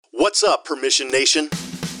What's up, Permission Nation?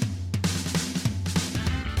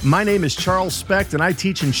 My name is Charles Specht, and I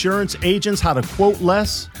teach insurance agents how to quote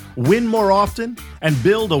less, win more often, and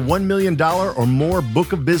build a $1 million or more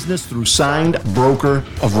book of business through signed broker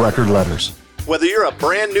of record letters. Whether you're a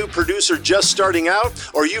brand new producer just starting out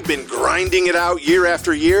or you've been grinding it out year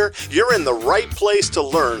after year, you're in the right place to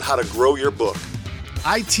learn how to grow your book.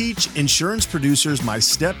 I teach insurance producers my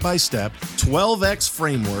step-by-step 12X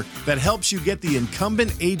framework that helps you get the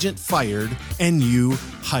incumbent agent fired and you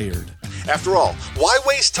hired. After all, why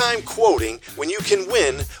waste time quoting when you can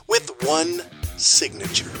win with one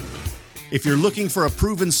signature? If you're looking for a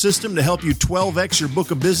proven system to help you 12X your book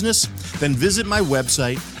of business, then visit my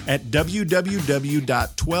website at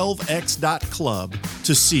www.12x.club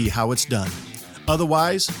to see how it's done.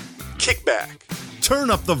 Otherwise, kick back, turn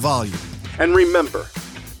up the volume, and remember,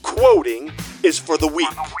 quoting is for the weak.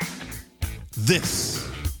 This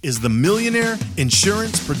is the Millionaire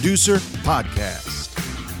Insurance Producer Podcast.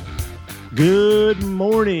 Good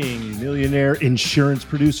morning, Millionaire Insurance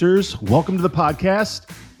Producers. Welcome to the podcast.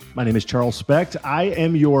 My name is Charles Specht. I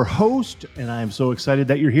am your host, and I am so excited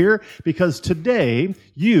that you're here because today,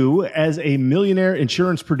 you, as a millionaire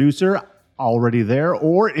insurance producer, already there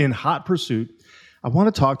or in hot pursuit, I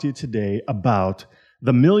want to talk to you today about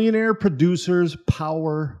the millionaire producer's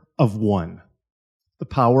power of one. The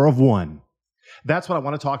power of one. That's what I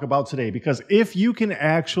want to talk about today, because if you can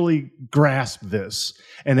actually grasp this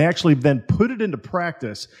and actually then put it into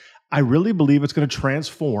practice, I really believe it's going to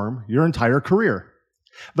transform your entire career.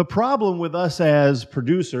 The problem with us as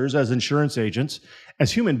producers, as insurance agents,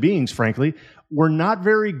 as human beings, frankly, we're not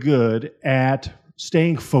very good at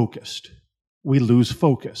staying focused. We lose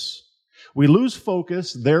focus. We lose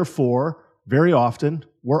focus, therefore, very often,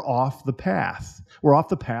 we're off the path. We're off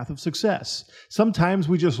the path of success. Sometimes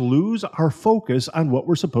we just lose our focus on what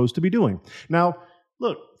we're supposed to be doing. Now,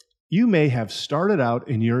 look, you may have started out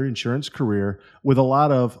in your insurance career with a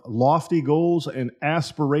lot of lofty goals and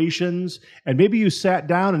aspirations, and maybe you sat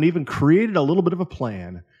down and even created a little bit of a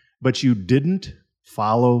plan, but you didn't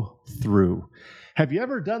follow through. Have you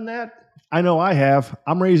ever done that? I know I have.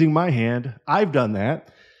 I'm raising my hand. I've done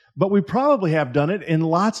that. But we probably have done it in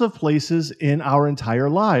lots of places in our entire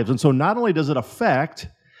lives. And so not only does it affect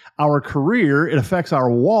our career, it affects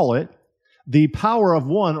our wallet. The power of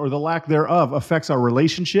one, or the lack thereof, affects our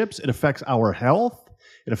relationships. It affects our health.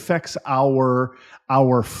 It affects our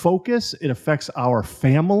focus. It affects our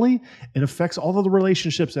family. It affects all of the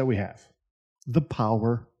relationships that we have. The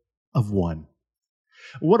power of one.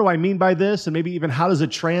 What do I mean by this? And maybe even how does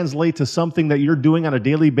it translate to something that you're doing on a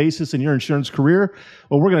daily basis in your insurance career?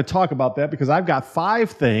 Well, we're going to talk about that because I've got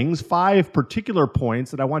 5 particular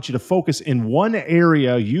points that I want you to focus in one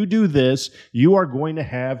area. You do this, you are going to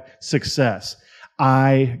have success.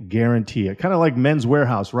 I guarantee it. Kind of like Men's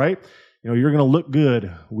Warehouse, right? You know, you're going to look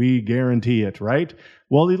good. We guarantee it, right?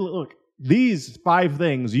 Well, look. These 5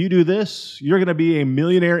 things, you do this, you're going to be a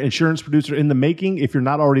millionaire insurance producer in the making. If you're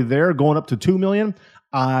not already there, going up to 2 million,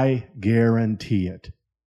 I guarantee it.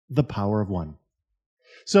 The power of one.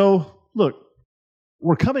 So, look,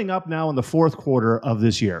 we're coming up now in the 4th quarter of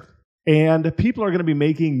this year, and people are going to be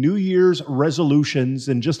making New Year's resolutions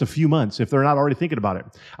in just a few months if they're not already thinking about it.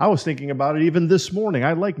 I was thinking about it even this morning.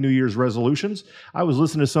 I like New Year's resolutions. I was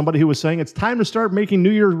listening to somebody who was saying it's time to start making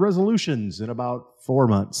New Year's resolutions in about 4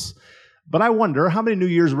 months. But I wonder, how many New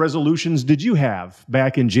Year's resolutions did you have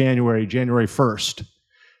back in January 1st?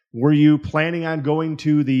 Were you planning on going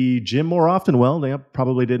to the gym more often? Well, that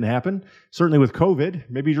probably didn't happen. Certainly with COVID.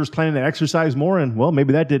 Maybe you're just planning to exercise more, and, well,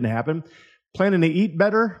 maybe that didn't happen. Planning to eat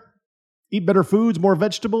better foods, more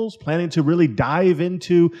vegetables, planning to really dive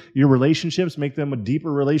into your relationships, make them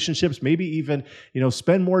deeper relationships, maybe even,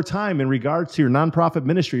 spend more time in regards to your nonprofit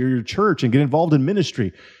ministry or your church and get involved in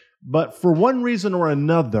ministry. But for one reason or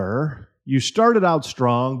another, you started out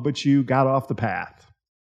strong, but you got off the path.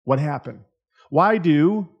 What happened? Why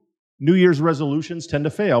do New Year's resolutions tend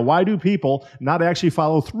to fail? Why do people not actually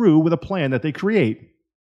follow through with a plan that they create?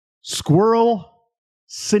 Squirrel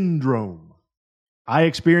syndrome. I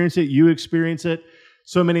experience it. You experience it.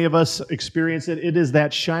 So many of us experience it. It is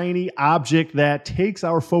that shiny object that takes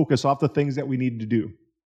our focus off the things that we need to do.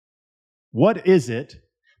 What is it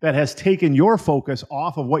that has taken your focus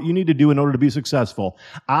off of what you need to do in order to be successful?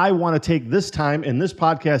 I want to take this time in this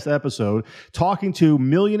podcast episode talking to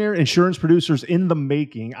millionaire insurance producers in the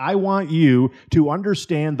making. I want you to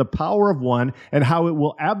understand the power of one and how it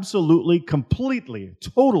will absolutely, completely,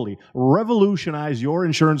 totally revolutionize your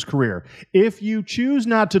insurance career. If you choose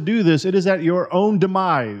not to do this, it is at your own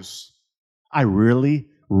demise. I really,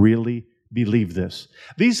 really believe this.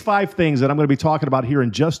 These 5 things that I'm going to be talking about here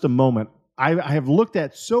in just a moment, I have looked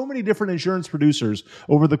at so many different insurance producers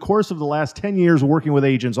over the course of the last 10 years working with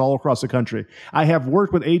agents all across the country. I have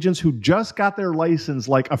worked with agents who just got their license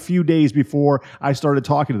like a few days before I started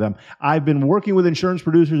talking to them. I've been working with insurance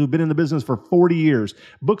producers who've been in the business for 40 years.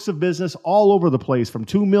 Books of business all over the place, from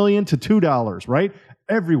 $2 million to $2, right?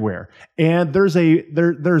 Everywhere. And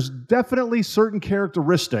there's definitely certain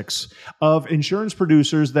characteristics of insurance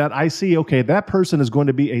producers that I see, okay, that person is going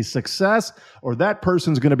to be a success, or that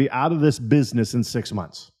person's going to be out of this business in 6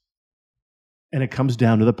 months. And it comes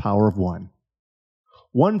down to the power of one.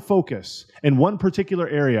 One focus in one particular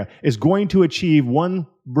area is going to achieve one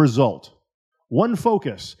result. One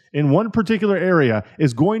focus in one particular area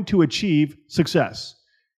is going to achieve success.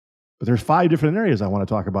 But there's 5 different areas I want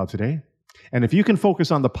to talk about today. And if you can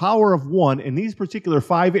focus on the power of one in these particular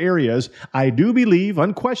 5 areas, I do believe,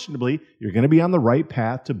 unquestionably, you're going to be on the right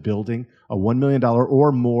path to building a $1 million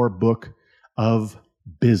or more book of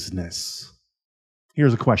business.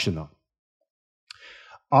 Here's a question, though.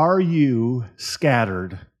 Are you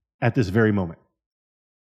scattered at this very moment?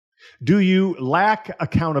 Do you lack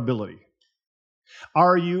accountability?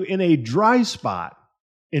 Are you in a dry spot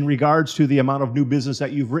in regards to the amount of new business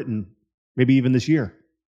that you've written, maybe even this year?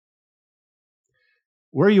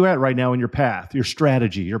 Where are you at right now in your path, your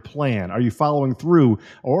strategy, your plan? Are you following through,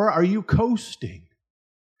 or are you coasting?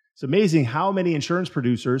 It's amazing how many insurance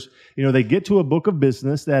producers, they get to a book of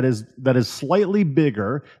business that is slightly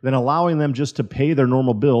bigger than allowing them just to pay their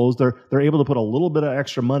normal bills. They're able to put a little bit of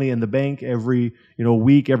extra money in the bank every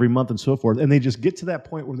week, every month, and so forth. And they just get to that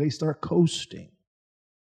point where they start coasting.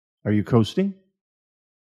 Are you coasting?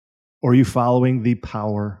 Or are you following the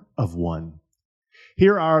power of one?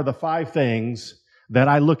 Here are the 5 things that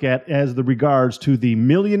I look at as the regards to the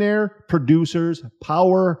millionaire producer's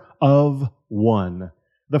power of one.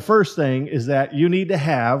 The first thing is that you need to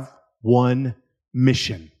have one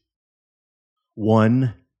mission.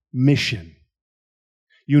 One mission.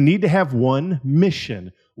 You need to have one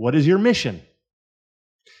mission. What is your mission?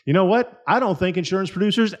 You know what? I don't think insurance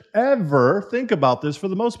producers ever think about this for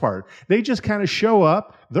the most part. They just kind of show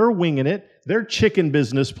up, they're winging it, they're chicken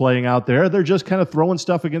business playing out there, they're just kind of throwing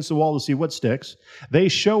stuff against the wall to see what sticks. They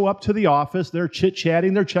show up to the office, they're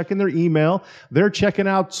chit-chatting, they're checking their email, they're checking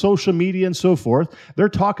out social media and so forth, they're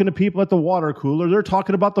talking to people at the water cooler, they're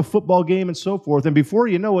talking about the football game and so forth, and before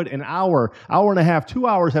you know it, an hour and a half, 2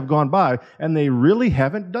 hours have gone by, and they really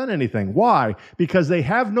haven't done anything. Why? Because they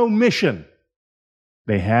have no mission.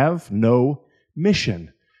 They have no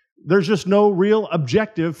mission. There's just no real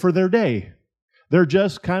objective for their day. They're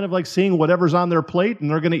just kind of like seeing whatever's on their plate, and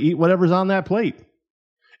they're going to eat whatever's on that plate.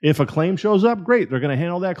 If a claim shows up, great, they're going to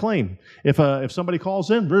handle that claim. If somebody calls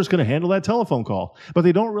in, they're just going to handle that telephone call. But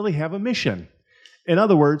they don't really have a mission. In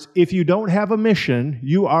other words, if you don't have a mission,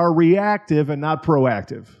 you are reactive and not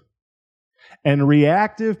proactive. And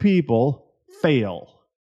reactive people fail.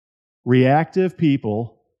 Reactive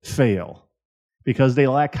people fail. Because they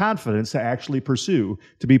lack confidence to actually pursue,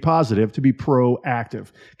 to be positive, to be proactive.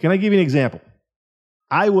 Can I give you an example?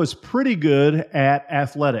 I was pretty good at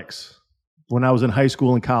athletics when I was in high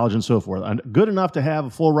school and college and so forth. I'm good enough to have a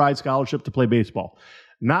full ride scholarship to play baseball.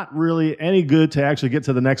 Not really any good to actually get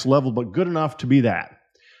to the next level, but good enough to be that.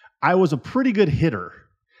 I was a pretty good hitter.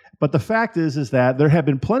 But the fact is that there have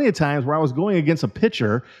been plenty of times where I was going against a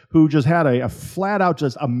pitcher who just had a flat-out,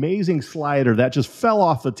 just amazing slider that just fell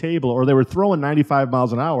off the table, or they were throwing 95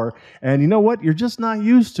 miles an hour. And you know what? You're just not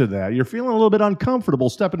used to that. You're feeling a little bit uncomfortable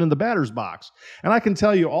stepping in the batter's box. And I can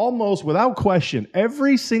tell you almost without question,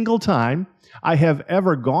 every single time I have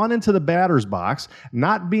ever gone into the batter's box,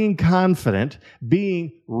 not being confident,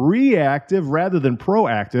 being reactive rather than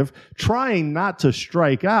proactive, trying not to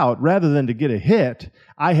strike out rather than to get a hit,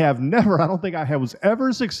 I don't think I was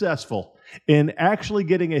ever successful in actually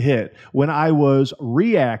getting a hit when I was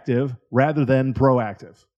reactive rather than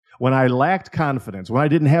proactive. When I lacked confidence, when I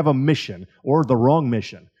didn't have a mission or the wrong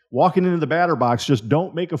mission. Walking into the batter box, just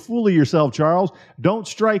don't make a fool of yourself, Charles. Don't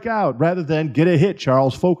strike out rather than get a hit,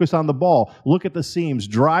 Charles. Focus on the ball. Look at the seams.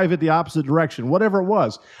 Drive it the opposite direction. Whatever it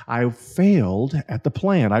was. I failed at the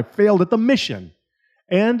plan. I failed at the mission.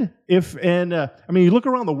 You look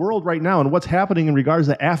around the world right now and what's happening in regards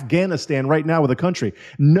to Afghanistan right now with the country.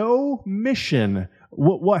 No mission.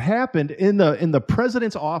 What happened in the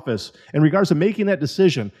president's office in regards to making that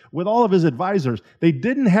decision with all of his advisors, they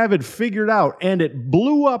didn't have it figured out, and it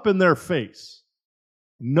blew up in their face.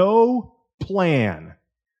 No plan.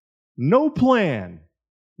 No plan.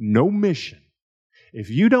 No mission. If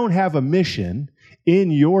you don't have a mission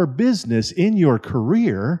in your business, in your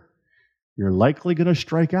career, you're likely going to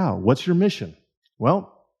strike out. What's your mission?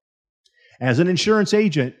 Well, as an insurance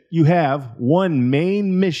agent, you have one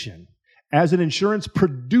main mission, As an insurance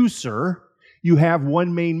producer, you have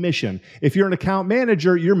one main mission. If you're an account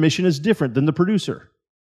manager, your mission is different than the producer.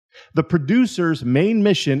 The producer's main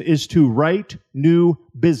mission is to write new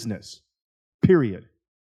business, period.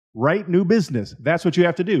 Write new business. That's what you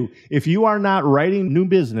have to do. If you are not writing new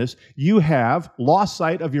business, you have lost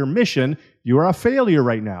sight of your mission. You are a failure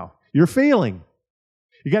right now. You're failing.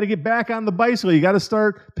 You got to get back on the bicycle. You got to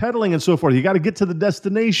start pedaling and so forth. You got to get to the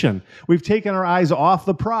destination. We've taken our eyes off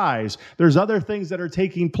the prize. There's other things that are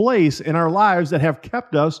taking place in our lives that have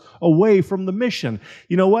kept us away from the mission.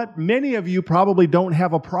 You know what? Many of you probably don't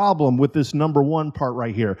have a problem with this number one part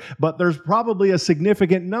right here, but there's probably a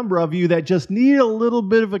significant number of you that just need a little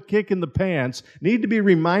bit of a kick in the pants, need to be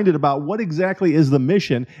reminded about what exactly is the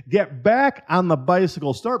mission. Get back on the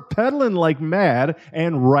bicycle. Start pedaling like mad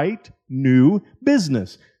and write new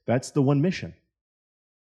business. That's the one mission.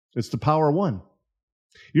 It's the power of one.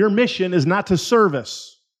 Your mission is not to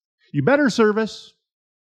service. You better service.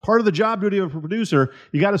 Part of the job duty of a producer,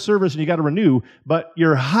 you got to service and you got to renew, but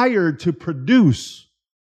you're hired to produce.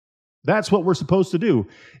 That's what we're supposed to do.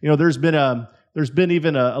 You know, there's been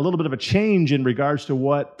even a little bit of a change in regards to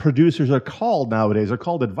what producers are called nowadays. They're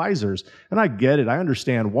called advisors. And I get it. I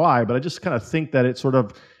understand why, but I just kind of think that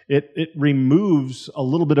it removes a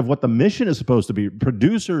little bit of what the mission is supposed to be.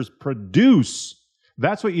 Producers produce.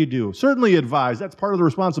 That's what you do. Certainly advise. That's part of the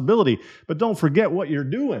responsibility. But don't forget what you're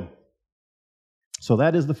doing. So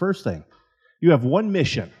that is the first thing. You have one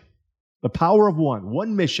mission. The power of one.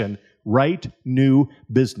 One mission. Write new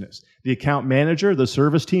business. The account manager, the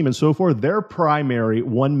service team, and so forth, their primary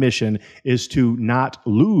one mission is to not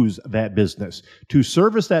lose that business. To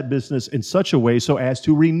service that business in such a way so as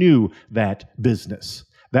to renew that business.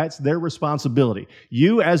 That's their responsibility.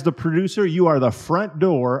 You, as the producer, you are the front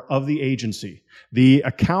door of the agency. The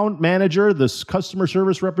account manager, the customer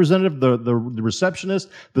service representative, the receptionist,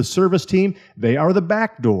 the service team, they are the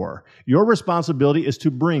back door. Your responsibility is to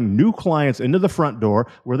bring new clients into the front door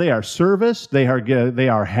where they are serviced, they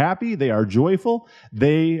are happy, they are joyful.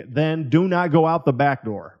 They then do not go out the back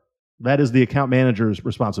door. That is the account manager's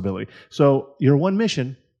responsibility. So your one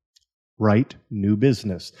mission, write new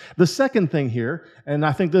business. The second thing here, and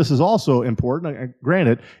I think this is also important,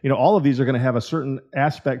 granted, all of these are going to have a certain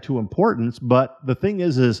aspect to importance, but the thing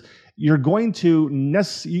is you're going to,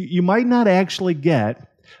 you might not actually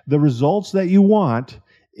get the results that you want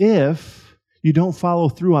if you don't follow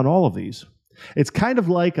through on all of these. It's kind of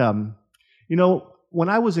like, when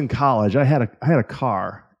I was in college, I had a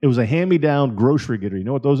car. It was a hand-me-down grocery getter. You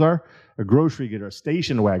know what those are? A grocery getter, a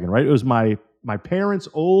station wagon, right? It was my parents'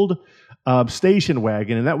 old station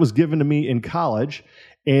wagon, and that was given to me in college.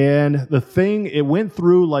 And the thing, it went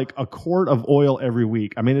through like a quart of oil every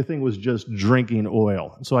week. I mean, the thing was just drinking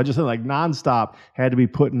oil. So I just had like nonstop, had to be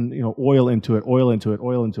putting oil into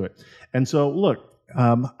it. And so look,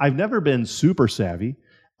 I've never been super savvy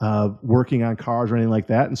working on cars or anything like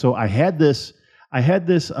that. And so I had this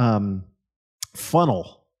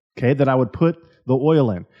funnel, okay, that I would put the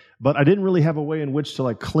oil in. But I didn't really have a way in which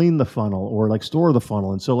to clean the funnel or store the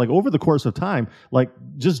funnel. And so over the course of time,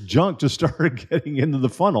 just junk just started getting into the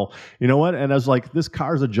funnel. You know what? And I was like, this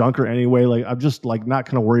car's a junker anyway. I'm just not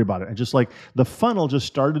going to worry about it. And just the funnel just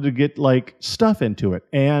started to get stuff into it.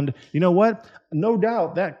 And you know what? No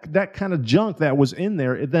doubt that kind of junk that was in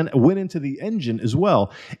there, it then went into the engine as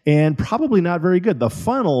well. And probably not very good. The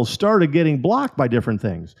funnel started getting blocked by different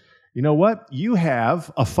things. You know what? You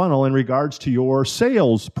have a funnel in regards to your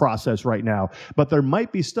sales process right now, but there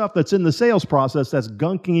might be stuff that's in the sales process that's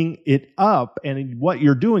gunking it up, and what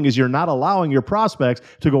you're doing is you're not allowing your prospects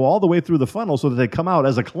to go all the way through the funnel so that they come out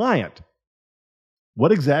as a client.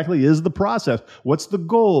 What exactly is the process? What's the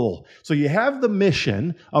goal? So you have the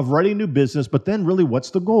mission of writing new business, but then really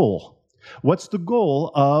what's the goal? What's the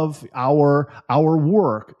goal of our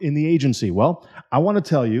work in the agency? Well, I want to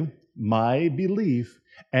tell you my belief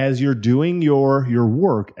as you're doing your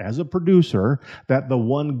work as a producer, that the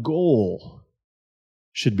one goal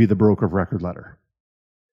should be the broker of record letter.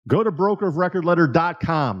 Go to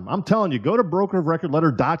brokerofrecordletter.com. I'm telling you, go to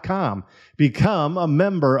brokerofrecordletter.com. Become a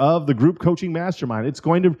member of the Group Coaching Mastermind. It's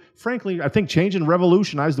going to, frankly, I think, change and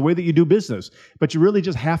revolutionize the way that you do business. But you really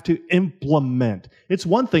just have to implement. It's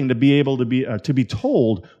one thing to be able to be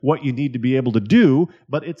told what you need to be able to do,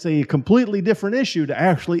 but it's a completely different issue to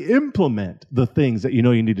actually implement the things that you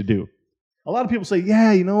know you need to do. A lot of people say,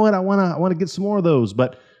 yeah, you know what, I want to get some more of those,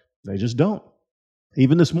 but they just don't.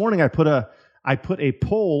 Even this morning, I put a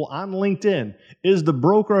poll on LinkedIn. Is the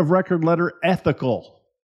broker of record letter ethical?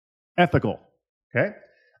 Ethical. Okay?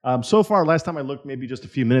 So far, last time I looked, maybe just a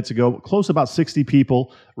few minutes ago, close about 60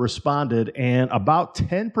 people responded, and about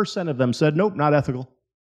 10% of them said, nope, not ethical.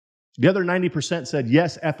 The other 90% said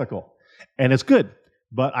yes, ethical. And it's good.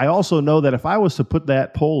 But I also know that if I was to put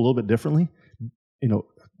that poll a little bit differently,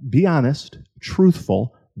 be honest,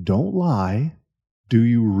 truthful, don't lie. Do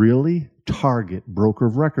you really target broker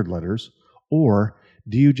of record letters, or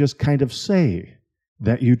do you just kind of say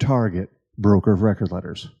that you target broker of record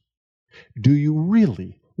letters? Do you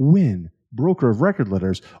really win broker of record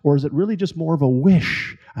letters, or is it really just more of a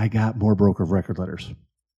wish I got more broker of record letters?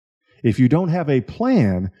 If you don't have a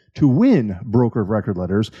plan to win broker of record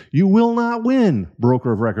letters, you will not win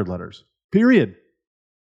broker of record letters. Period.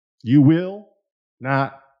 You will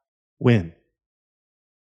not win.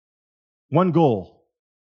 One goal.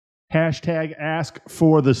 Hashtag ask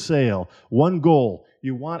for the sale. One goal.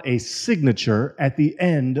 You want a signature at the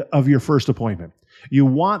end of your first appointment. You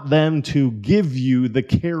want them to give you the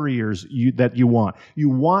carriers that you want. You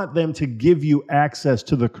want them to give you access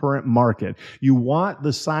to the current market. You want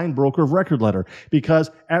the signed broker of record letter,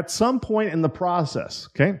 because at some point in the process,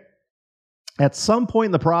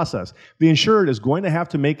 the insured is going to have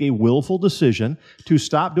to make a willful decision to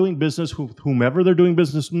stop doing business with whomever they're doing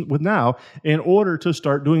business with now in order to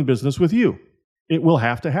start doing business with you. It will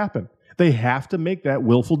have to happen. They have to make that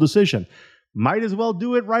willful decision. Might as well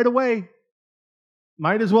do it right away.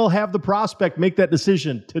 Might as well have the prospect make that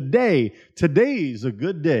decision today. Today's a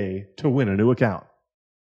good day to win a new account.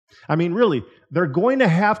 I mean, really, they're going to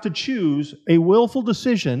have to choose a willful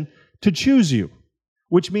decision to choose you,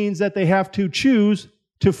 which means that they have to choose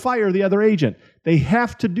to fire the other agent. They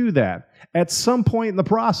have to do that at some point in the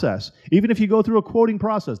process. Even if you go through a quoting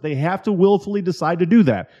process, they have to willfully decide to do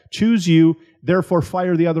that. Choose you, therefore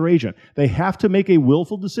fire the other agent. They have to make a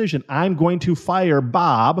willful decision. I'm going to fire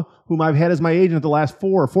Bob, whom I've had as my agent the last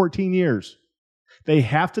 4 or 14 years. They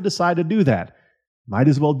have to decide to do that. Might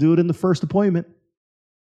as well do it in the first appointment.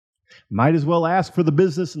 Might as well ask for the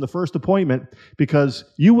business in the first appointment, because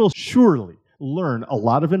you will surely learn a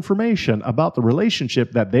lot of information about the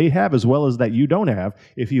relationship that they have as well as that you don't have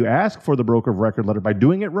if you ask for the broker of record letter by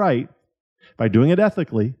doing it right, by doing it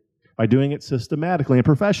ethically, by doing it systematically and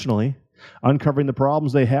professionally, uncovering the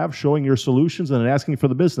problems they have, showing your solutions, and then asking for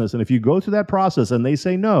the business. And if you go through that process and they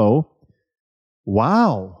say no,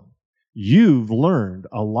 wow, you've learned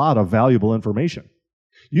a lot of valuable information.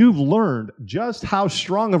 You've learned just how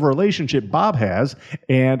strong of a relationship Bob has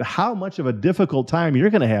and how much of a difficult time you're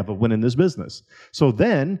going to have of winning this business. So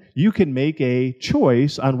then you can make a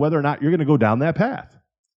choice on whether or not you're going to go down that path.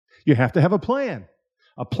 You have to have a plan.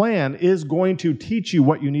 A plan is going to teach you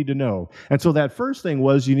what you need to know. And so that first thing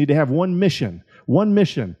was you need to have one mission. One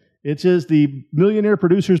mission. It is the Millionaire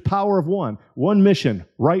Producer's Power of One. One mission,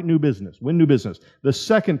 write new business, win new business. The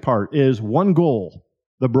second part is one goal,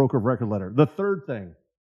 the broker of record letter. The third thing,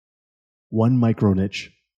 one micro niche.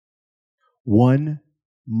 One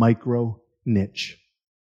micro niche.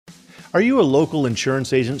 Are you a local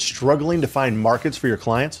insurance agent struggling to find markets for your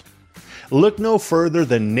clients? Look no further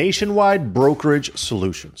than Nationwide Brokerage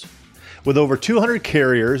Solutions. With over 200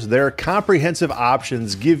 carriers, their comprehensive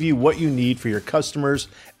options give you what you need for your customers'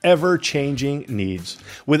 ever-changing needs.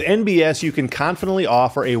 With NBS, you can confidently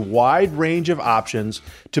offer a wide range of options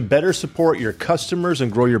to better support your customers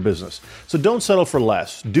and grow your business. So don't settle for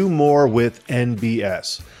less. Do more with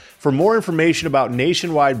NBS. For more information about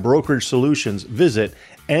Nationwide Brokerage Solutions, visit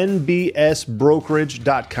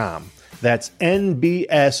nbsbrokerage.com. That's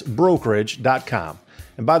nbsbrokerage.com.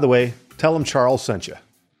 And by the way, tell them Charles sent you.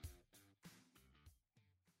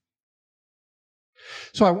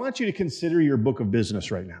 So I want you to consider your book of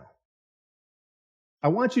business right now. I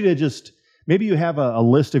want you to just, maybe you have a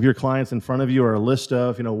list of your clients in front of you, or a list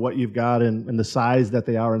of, what you've got and the size that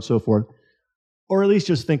they are and so forth, or at least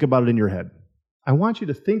just think about it in your head. I want you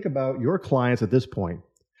to think about your clients at this point.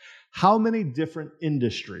 How many different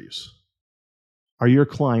industries are your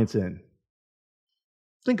clients in?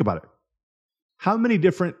 Think about it. How many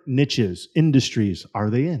different niches, industries are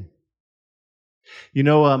they in?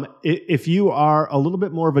 If you are a little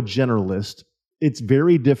bit more of a generalist, it's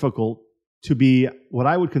very difficult to be what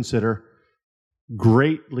I would consider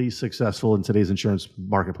greatly successful in today's insurance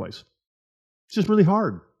marketplace. It's just really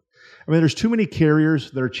hard. I mean, there's too many carriers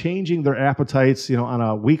that are changing their appetites, on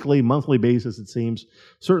a weekly, monthly basis, it seems,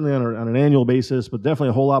 certainly on an annual basis, but definitely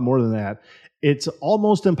a whole lot more than that. It's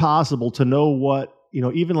almost impossible to know what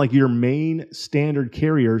even like your main standard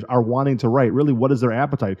carriers are wanting to write. Really, what is their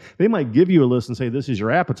appetite? They might give you a list and say, this is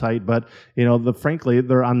your appetite, but, frankly,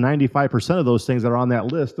 they're on 95% of those things that are on that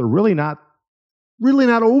list. They're really not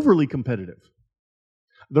overly competitive.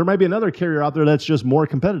 There might be another carrier out there that's just more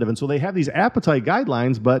competitive. And so they have these appetite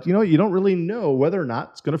guidelines, but, you don't really know whether or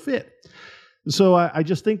not it's going to fit. So I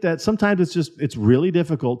just think that sometimes it's really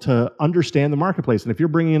difficult to understand the marketplace. And if you're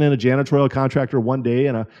bringing in a janitorial contractor one day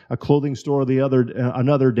and a clothing store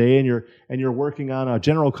another day, and you're working on a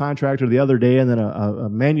general contractor the other day, and then a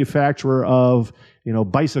manufacturer of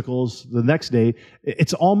bicycles the next day,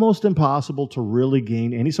 it's almost impossible to really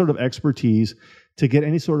gain any sort of expertise, to get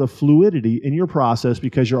any sort of fluidity in your process,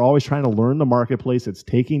 because you're always trying to learn the marketplace. It's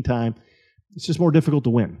taking time. It's just more difficult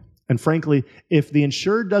to win. And frankly, if the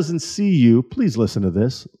insured doesn't see you, please listen to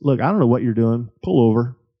this. Look, I don't know what you're doing. Pull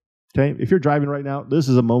over. Okay? If you're driving right now, this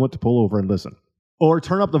is a moment to pull over and listen. Or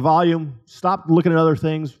turn up the volume. Stop looking at other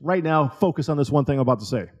things. Right now, focus on this one thing I'm about to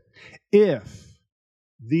say. If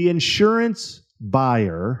the insurance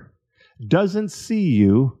buyer doesn't see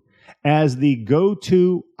you as the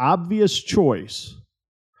go-to obvious choice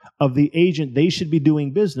of the agent they should be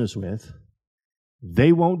doing business with,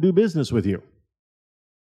 they won't do business with you.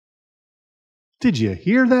 Did you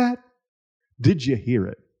hear that? Did you hear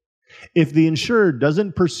it? If the insured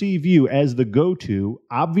doesn't perceive you as the go-to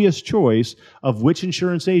obvious choice of which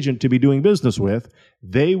insurance agent to be doing business with,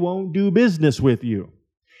 they won't do business with you.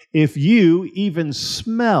 If you even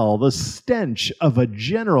smell the stench of a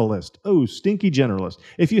generalist, stinky generalist,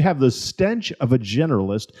 if you have the stench of a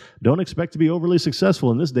generalist, don't expect to be overly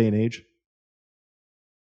successful in this day and age.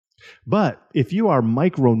 But if you are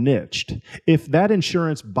micro-niched, if that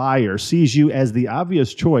insurance buyer sees you as the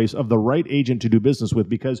obvious choice of the right agent to do business with,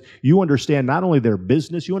 because you understand not only their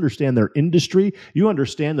business, you understand their industry, you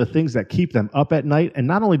understand the things that keep them up at night, and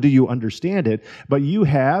not only do you understand it, but you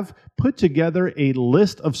have put together a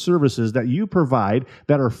list of services that you provide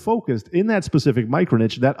that are focused in that specific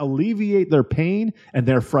micro-niche that alleviate their pain and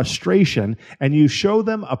their frustration, and you show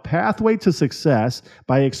them a pathway to success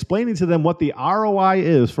by explaining to them what the ROI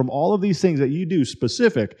is from all of these things that you do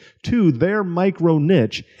specific to their micro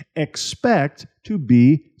niche, expect to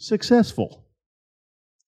be successful.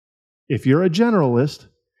 If you're a generalist,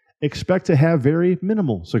 expect to have very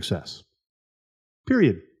minimal success.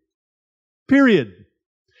 Period.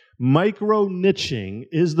 Micro niching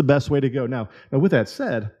is the best way to go. Now, with that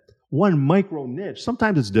said, one micro niche,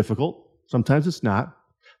 sometimes it's difficult, sometimes it's not.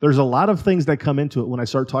 There's a lot of things that come into it when I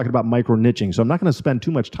start talking about micro niching. So I'm not going to spend too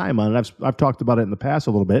much time on it. I've talked about it in the past a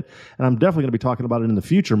little bit, and I'm definitely going to be talking about it in the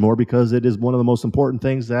future more, because it is one of the most important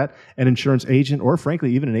things that an insurance agent, or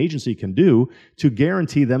frankly, even an agency, can do to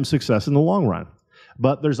guarantee them success in the long run.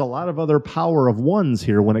 But there's a lot of other power of ones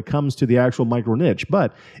here when it comes to the actual micro niche.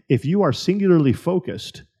 But if you are singularly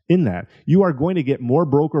focused in that, you are going to get more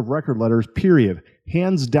broker of record letters, period,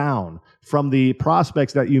 hands down, from the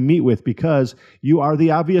prospects that you meet with, because you are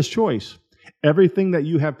the obvious choice. Everything that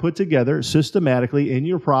you have put together systematically in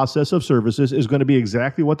your process of services is going to be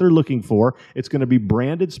exactly what they're looking for. It's going to be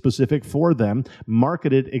branded specific for them,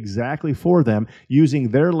 marketed exactly for them,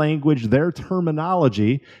 using their language, their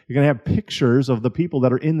terminology. You're going to have pictures of the people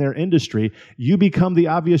that are in their industry. You become the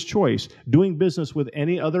obvious choice. Doing business with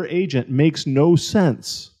any other agent makes no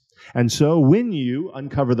sense. And so when you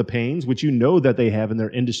uncover the pains, which you know that they have in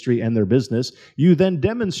their industry and their business, you then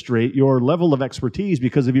demonstrate your level of expertise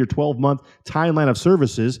because of your 12-month timeline of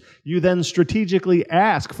services. You then strategically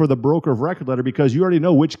ask for the broker of record letter because you already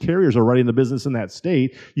know which carriers are running the business in that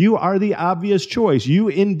state. You are the obvious choice. You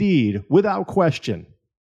indeed, without question,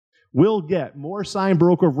 will get more signed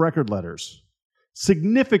broker of record letters,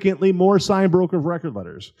 significantly more signed broker of record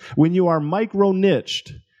letters, when you are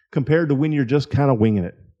micro-niched compared to when you're just kind of winging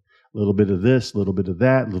it. A little bit of this, a little bit of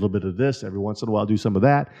that, a little bit of this. Every once in a while, do some of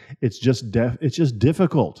that. It's just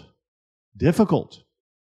difficult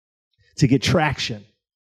to get traction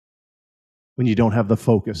when you don't have the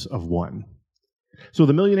focus of one. So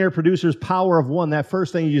the Millionaire Producer's power of one, that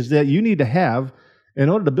first thing is that you need to have, in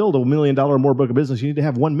order to build $1 million or more book of business, you need to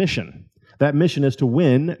have one mission. That mission is to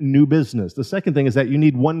win new business. The second thing is that you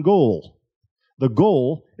need one goal. The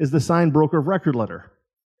goal is the signed broker of record letter.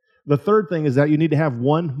 The third thing is that you need to have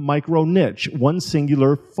one micro niche, one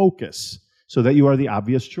singular focus, so that you are the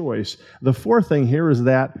obvious choice. The fourth thing here is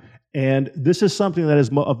that, and this is something that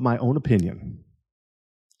is of my own opinion,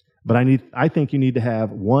 but I think you need to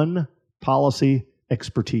have one policy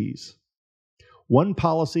expertise. One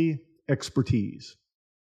policy expertise.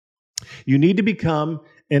 You need to become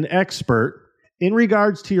an expert in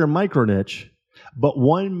regards to your micro niche, but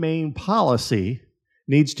one main policy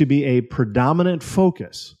needs to be a predominant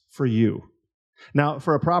focus for you. Now,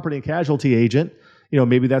 for a property and casualty agent,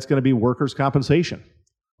 maybe that's going to be workers' compensation,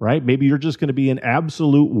 right? Maybe you're just going to be an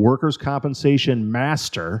absolute workers' compensation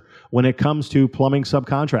master when it comes to plumbing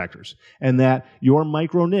subcontractors, and that your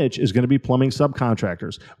micro niche is going to be plumbing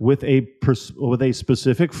subcontractors with a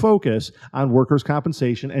specific focus on workers'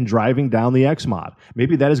 compensation and driving down the XMOD.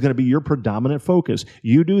 Maybe that is going to be your predominant focus.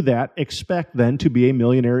 You do that, expect then to be a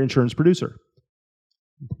millionaire insurance producer.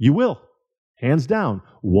 You will. Hands down,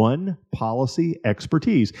 one policy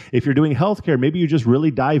expertise. If you're doing healthcare, maybe you just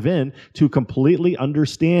really dive in to completely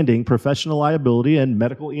understanding professional liability and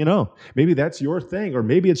medical E&O. Maybe that's your thing, or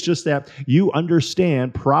maybe it's just that you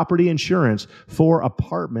understand property insurance for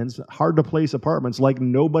apartments, hard to place apartments like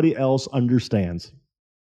nobody else understands.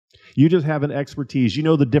 You just have an expertise. You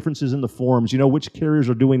know the differences in the forms. You know which carriers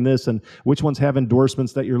are doing this and which ones have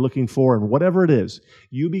endorsements that you're looking for, and whatever it is,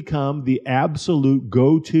 you become the absolute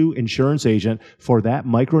go-to insurance agent for that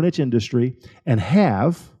micro niche industry and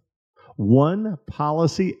have one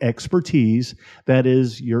policy expertise that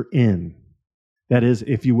is your in. That is,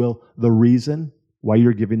 if you will, the reason why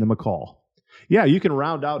you're giving them a call. Yeah, you can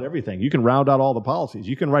round out everything. You can round out all the policies.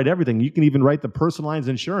 You can write everything. You can even write the personal lines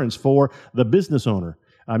insurance for the business owner.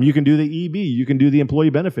 You can do the EB, you can do the employee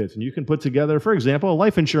benefits, and you can put together, for example, a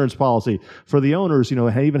life insurance policy for the owners,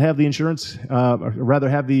 even have the insurance, rather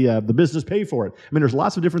have the business pay for it. I mean, there's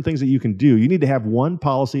lots of different things that you can do. You need to have one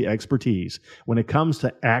policy expertise when it comes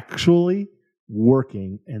to actually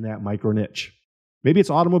working in that micro niche. Maybe it's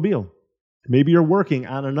automobile. Maybe you're working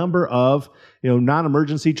on a number of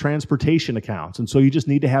non-emergency transportation accounts, and so you just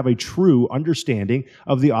need to have a true understanding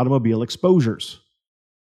of the automobile exposures.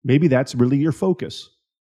 Maybe that's really your focus.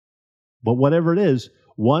 But whatever it is,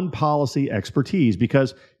 one policy expertise,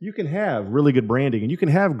 because you can have really good branding and you can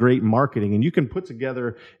have great marketing and you can put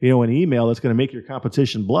together, an email that's going to make your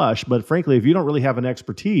competition blush. But frankly, if you don't really have an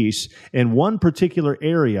expertise in one particular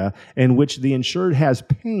area in which the insured has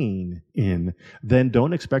pain in, then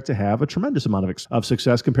don't expect to have a tremendous amount of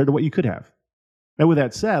success compared to what you could have. And with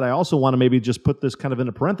that said, I also want to maybe just put this kind of in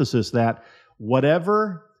a parenthesis that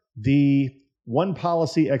whatever the one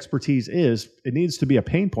policy expertise is, it needs to be a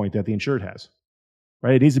pain point that the insured has,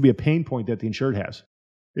 right? It needs to be a pain point that the insured has.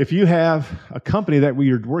 If you have a company that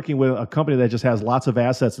you're working with, a company that just has lots of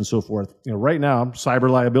assets and so forth, right now, cyber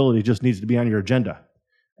liability just needs to be on your agenda.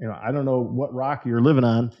 I don't know what rock you're living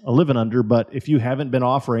under, but if you haven't been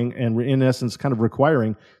offering and in essence kind of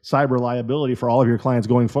requiring cyber liability for all of your clients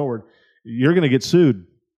going forward, you're going to get sued.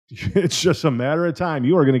 It's just a matter of time.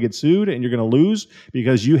 You are going to get sued and you're going to lose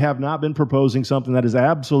because you have not been proposing something that is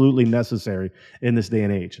absolutely necessary in this day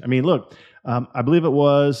and age. I mean, look, I believe it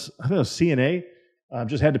was CNA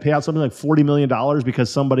just had to pay out something like $40 million because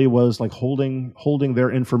somebody was like holding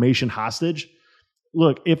their information hostage.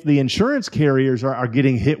 Look, if the insurance carriers are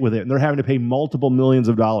getting hit with it and they're having to pay multiple millions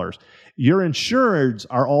of dollars, your insureds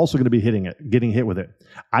are also going to be getting hit with it.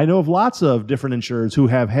 I know of lots of different insureds who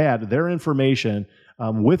have had their information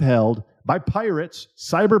withheld by pirates,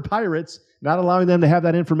 cyber pirates, not allowing them to have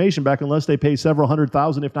that information back unless they pay several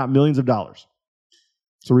 $100,000, if not millions of dollars.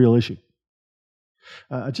 It's a real issue.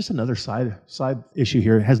 Just another side issue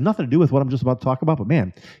here. It has nothing to do with what I'm just about to talk about, but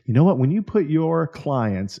man, you know what? When you put your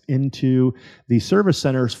clients into the service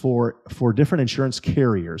centers for different insurance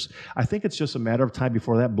carriers, I think it's just a matter of time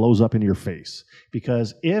before that blows up in your face.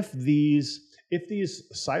 Because if these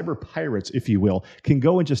cyber pirates, if you will, can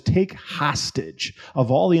go and just take hostage of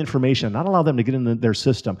all the information and not allow them to get into their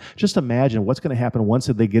system, just imagine what's going to happen once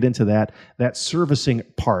they get into that servicing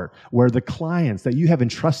part where the clients that you have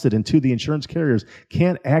entrusted into the insurance carriers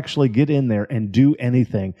can't actually get in there and do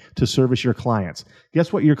anything to service your clients.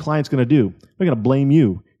 Guess what your client's going to do? They're going to blame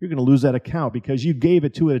you. You're going to lose that account because you gave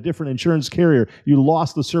it to a different insurance carrier. You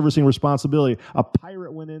lost the servicing responsibility. A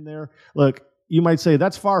pirate went in there. Look, you might say,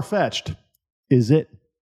 that's far-fetched. Is it?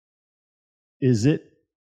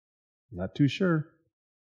 Not too sure.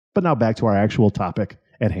 But now back to our actual topic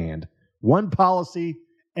at hand. One policy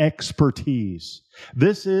expertise.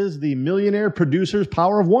 This is the Millionaire Producer's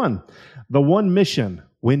Power of One. The one mission,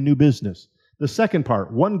 win new business. The second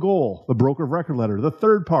part, one goal, the broker of record letter. The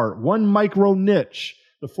third part, one micro niche.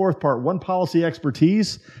 The fourth part, one policy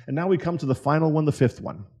expertise. And now we come to the final one, the fifth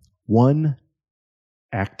one. One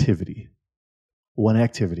activity. One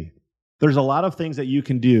activity. There's a lot of things that you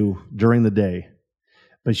can do during the day,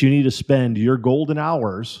 but you need to spend your golden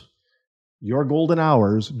hours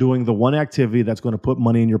doing the one activity that's going to put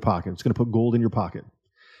money in your pocket. It's going to put gold in your pocket.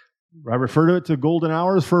 I refer to it to golden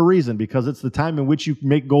hours for a reason, because it's the time in which you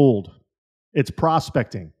make gold. It's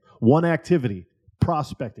prospecting. One activity,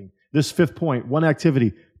 prospecting. This fifth point, one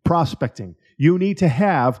activity, prospecting. You need to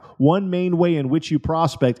have one main way in which you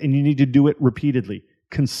prospect, and you need to do it repeatedly,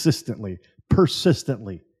 consistently,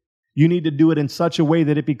 persistently. You need to do it in such a way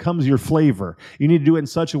that it becomes your flavor. You need to do it in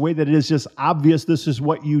such a way that it is just obvious this is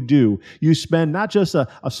what you do. You spend not just a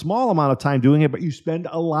small amount of time doing it, but you spend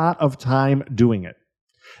a lot of time doing it.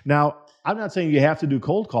 Now, I'm not saying you have to do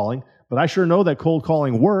cold calling, but I sure know that cold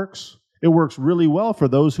calling works. It works really well for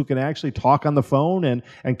those who can actually talk on the phone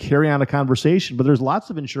and carry on a conversation. But there's lots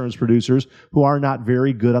of insurance producers who are not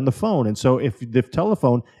very good on the phone. And so if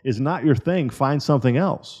telephone is not your thing, find something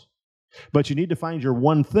else. But you need to find your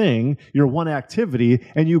one thing, your one activity,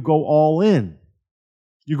 and you go all in.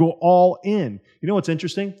 You go all in. You know what's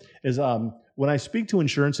interesting is when I speak to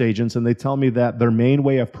insurance agents and they tell me that their main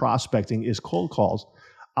way of prospecting is cold calls,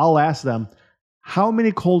 I'll ask them, how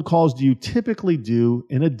many cold calls do you typically do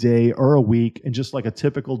in a day or a week, in just like a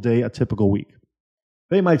typical day, a typical week?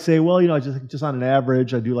 They might say, well, just on an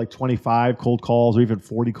average, I do like 25 cold calls or even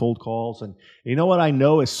 40 cold calls. And you know what I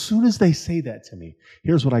know? As soon as they say that to me,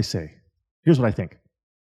 here's what I say. Here's what I think.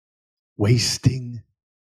 Wasting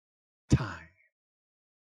time.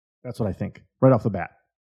 That's what I think right off the bat.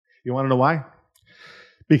 You want to know why?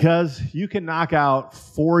 Because you can knock out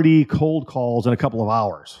 40 cold calls in a couple of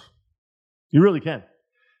hours. You really can.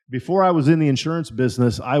 Before I was in the insurance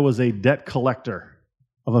business, I was a debt collector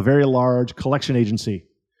of a very large collection agency.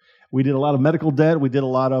 We did a lot of medical debt. We did a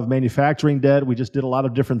lot of manufacturing debt. We just did a lot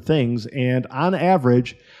of different things. And on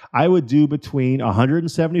average, I would do between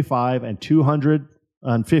 175 and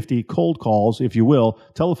 250 cold calls, if you will,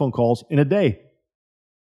 telephone calls in a day.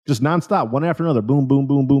 Just nonstop, one after another. Boom, boom,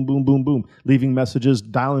 boom, boom, boom, boom, boom. Leaving messages,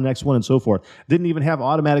 dialing the next one, and so forth. Didn't even have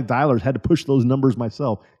automatic dialers. Had to push those numbers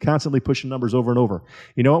myself. Constantly pushing numbers over and over.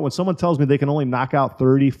 You know what? When someone tells me they can only knock out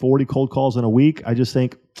 30, 40 cold calls in a week, I just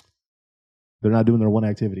think they're not doing their one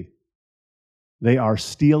activity. They are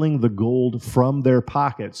stealing the gold from their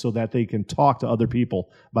pocket so that they can talk to other people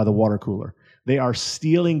by the water cooler. They are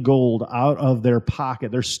stealing gold out of their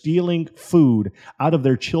pocket. They're stealing food out of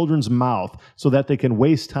their children's mouth so that they can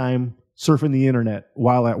waste time surfing the internet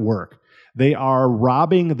while at work. They are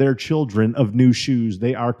robbing their children of new shoes.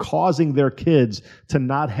 They are causing their kids to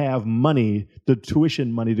not have money, the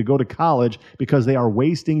tuition money to go to college, because they are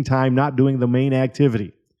wasting time not doing the main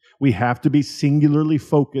activity. We have to be singularly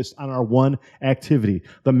focused on our one activity.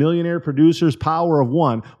 The Millionaire Producer's Power of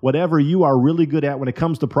One, whatever you are really good at when it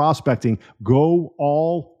comes to prospecting, go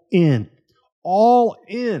all in. All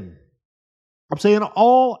in. I'm saying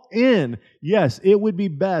all in. Yes, it would be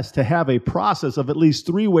best to have a process of at least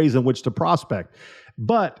 3 ways in which to prospect.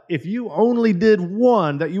 But if you only did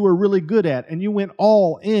one that you were really good at and you went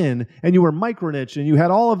all in and you were micro-niche and you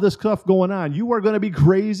had all of this stuff going on, you are going to be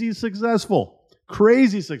crazy successful.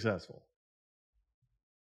 Crazy successful.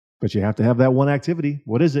 But you have to have that one activity.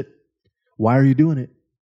 What is it? Why are you doing it?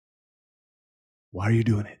 Why are you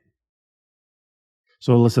doing it?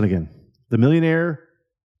 So listen again. The Millionaire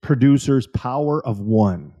Producer's Power of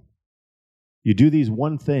One. You do this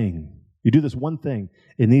one thing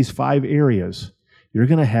in these 5 areas, you're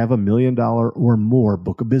going to have $1 million or more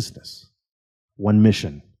book of business. One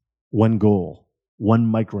mission, one goal, one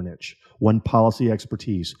micro niche, one policy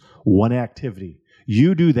expertise, one activity.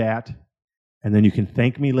 You do that, and then you can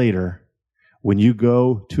thank me later when you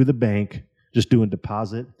go to the bank just doing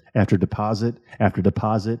deposit after deposit after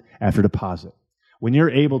deposit after deposit. When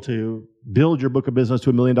you're able to build your book of business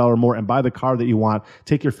to $1 million or more and buy the car that you want,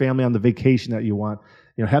 take your family on the vacation that you want,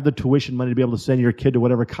 have the tuition money to be able to send your kid to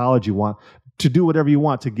whatever college you want, to do whatever you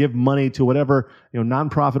want, to give money to whatever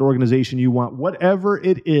nonprofit organization you want, whatever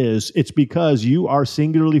it is, it's because you are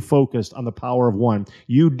singularly focused on the power of one.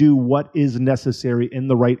 You do what is necessary in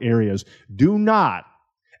the right areas. Do not,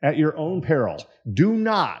 at your own peril, do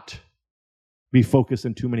not be focused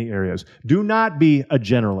in too many areas. Do not be a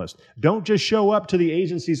generalist. Don't just show up to the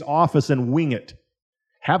agency's office and wing it.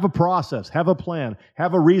 Have a process, have a plan,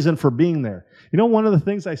 have a reason for being there. One of the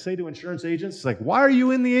things I say to insurance agents is like, why are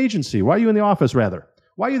you in the agency? Why are you in the office, rather?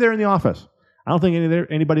 Why are you there in the office? I don't think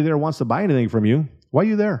anybody there wants to buy anything from you. Why are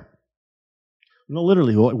you there? No,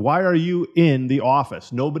 literally, why are you in the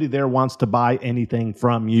office? Nobody there wants to buy anything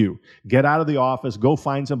from you. Get out of the office, go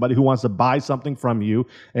find somebody who wants to buy something from you,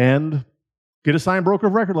 and get a signed broker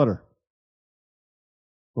of record letter.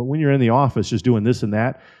 But when you're in the office just doing this and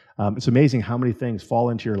that, it's amazing how many things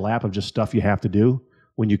fall into your lap of just stuff you have to do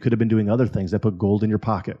when you could have been doing other things that put gold in your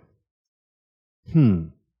pocket.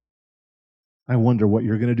 I wonder what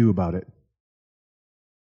you're going to do about it.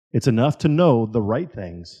 It's enough to know the right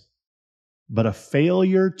things, but a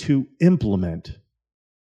failure to implement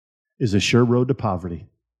is a sure road to poverty.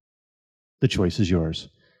 The choice is yours.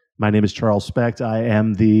 My name is Charles Specht. I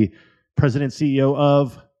am the president and CEO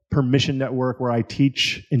of Permission Network, where I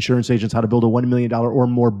teach insurance agents how to build a $1 million or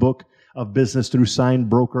more book of business through signed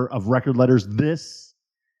broker of record letters. This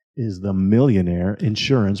is the Millionaire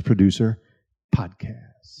Insurance Producer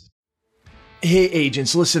Podcast. Hey,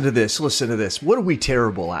 agents, listen to this. What are we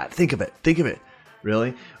terrible at? Think of it.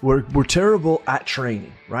 Really? We're terrible at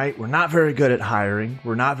training, right? We're not very good at hiring.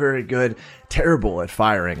 We're not very good, terrible at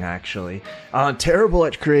firing, actually. Terrible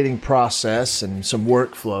at creating process and some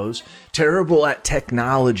workflows. Terrible at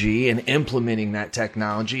technology and implementing that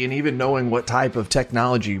technology and even knowing what type of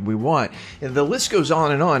technology we want. And the list goes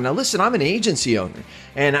on and on. Now, listen, I'm an agency owner,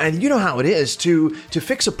 and you know how it is. To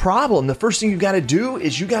fix a problem, the first thing you got to do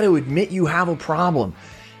is you got to admit you have a problem.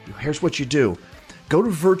 Here's what you do. Go to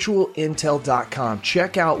virtualintel.com.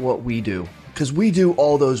 Check out what we do, because we do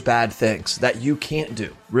all those bad things that you can't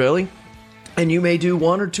do, really. And you may do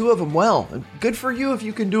one or two of them well. Good for you if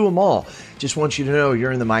you can do them all. Just want you to know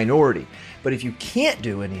you're in the minority. But if you can't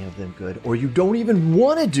do any of them good, or you don't even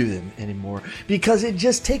want to do them anymore because it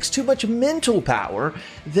just takes too much mental power,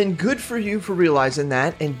 then good for you for realizing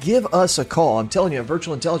that, and give us a call. I'm telling you, at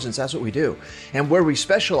Virtual Intelligence, that's what we do. And where we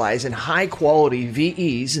specialize in high quality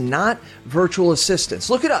VEs, not virtual assistants.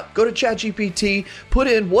 Look it up. Go to ChatGPT, put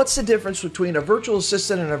in what's the difference between a virtual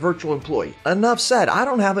assistant and a virtual employee. Enough said. I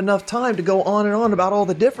don't have enough time to go on and on about all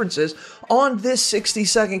the differences on this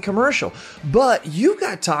 60-second commercial. But you've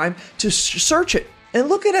got time to search it and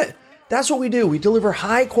look at it. That's what we do. We deliver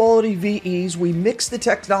high quality VEs. We mix the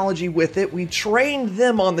technology with it. We train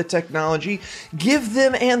them on the technology, give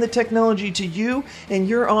them and the technology to you, and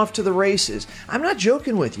you're off to the races. I'm not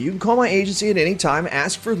joking with you. You can call my agency at any time,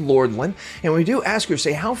 ask for Lordland, and we do ask her,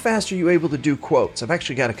 say, how fast are you able to do quotes? I've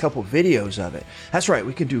actually got a couple videos of it. That's right.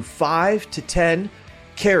 We can do 5 to 10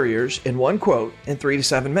 carriers in one quote in 3 to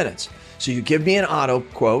 7 minutes. So you give me an auto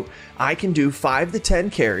quote, I can do 5 to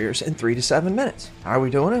 10 carriers in 3 to 7 minutes. How are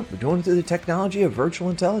we doing it? We're doing it through the technology of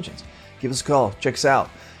virtual intelligence. Give us a call. Check us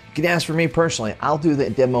out. You can ask for me personally. I'll do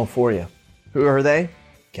the demo for you. Who are they?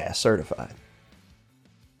 CAS certified.